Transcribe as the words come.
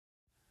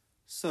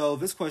So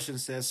this question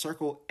says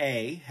circle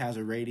A has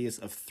a radius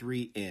of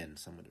 3n.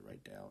 So I'm going to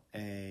write down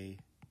A,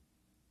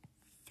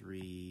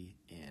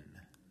 3n.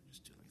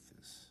 Just do it like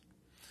this.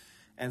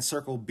 And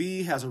circle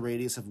B has a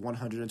radius of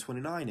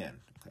 129n.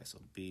 Okay, so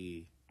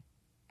B,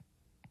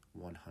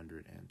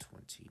 129n.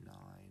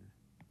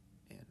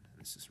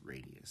 This is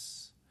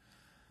radius,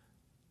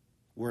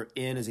 where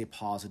n is a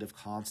positive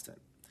constant.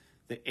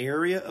 The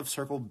area of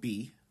circle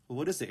B, well,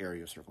 what is the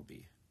area of circle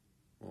B?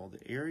 Well,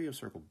 the area of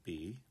circle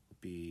B would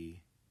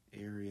be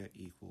area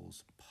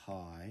equals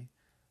pi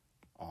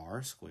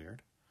r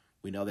squared.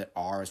 We know that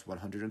r is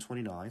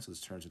 129, so this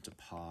turns into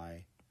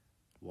pi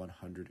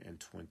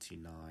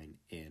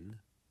 129n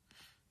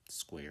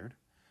squared.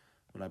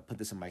 When I put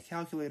this in my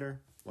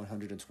calculator,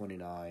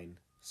 129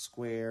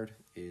 squared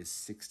is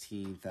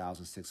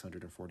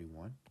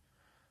 16,641.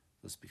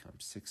 This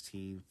becomes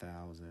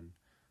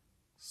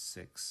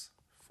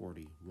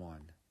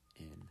 16,641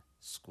 in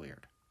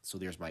squared. So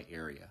there's my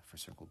area for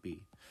circle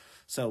B.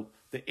 So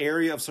the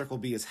area of circle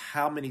B is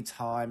how many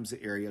times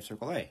the area of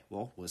circle A?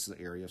 Well, what's the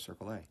area of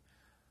circle A?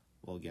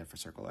 Well, again, for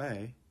circle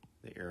A,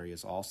 the area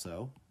is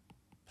also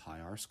pi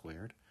r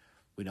squared.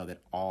 We know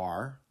that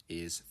r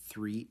is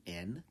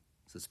 3n,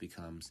 so this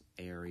becomes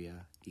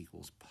area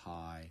equals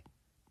pi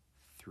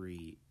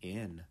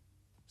 3n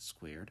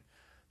squared.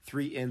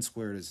 3n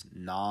squared is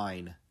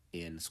 9n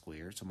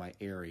squared, so my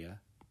area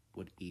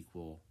would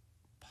equal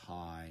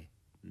pi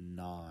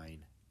 9n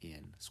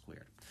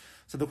squared.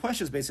 So the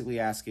question is basically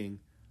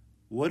asking,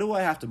 what do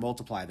I have to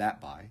multiply that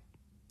by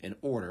in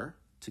order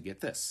to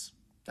get this?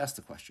 That's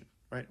the question,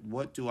 right?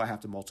 What do I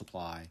have to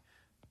multiply?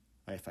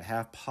 Right, if I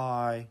have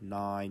pi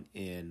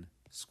 9n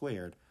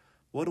squared,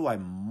 what do I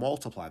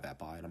multiply that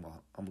by? And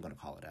I'm going to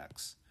call it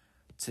x,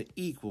 to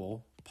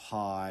equal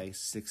pi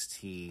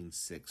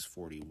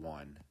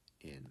 16,641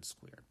 n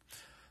squared.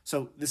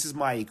 So this is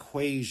my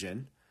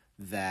equation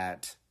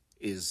that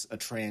is a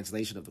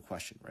translation of the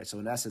question, right? So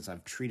in essence,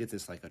 I've treated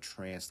this like a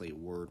translate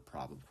word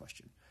problem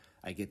question.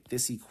 I get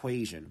this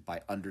equation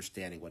by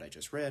understanding what I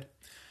just read.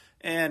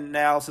 And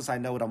now, since I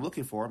know what I'm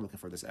looking for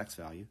this x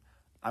value,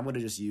 I'm going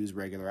to just use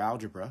regular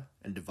algebra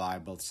and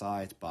divide both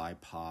sides by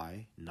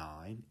pi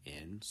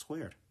 9n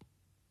squared.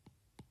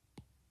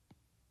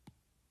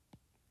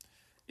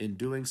 In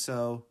doing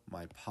so,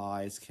 my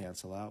pi's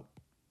cancel out.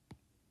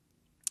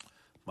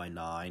 My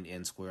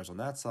 9n squares on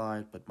that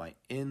side, but my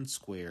n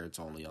squared's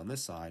only on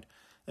this side.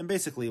 And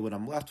basically what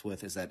I'm left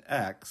with is that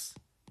x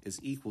is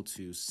equal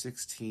to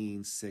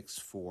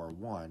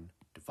 16,641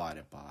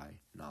 divided by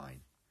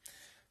 9.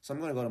 So I'm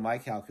going to go to my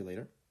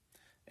calculator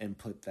and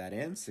put that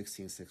in,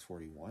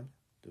 16,641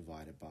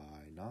 divided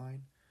by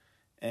 9.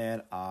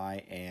 And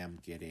I am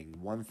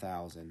getting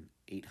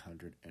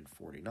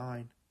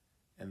 1,849.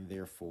 And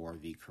therefore,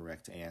 the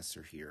correct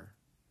answer here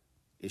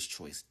is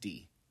choice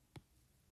D.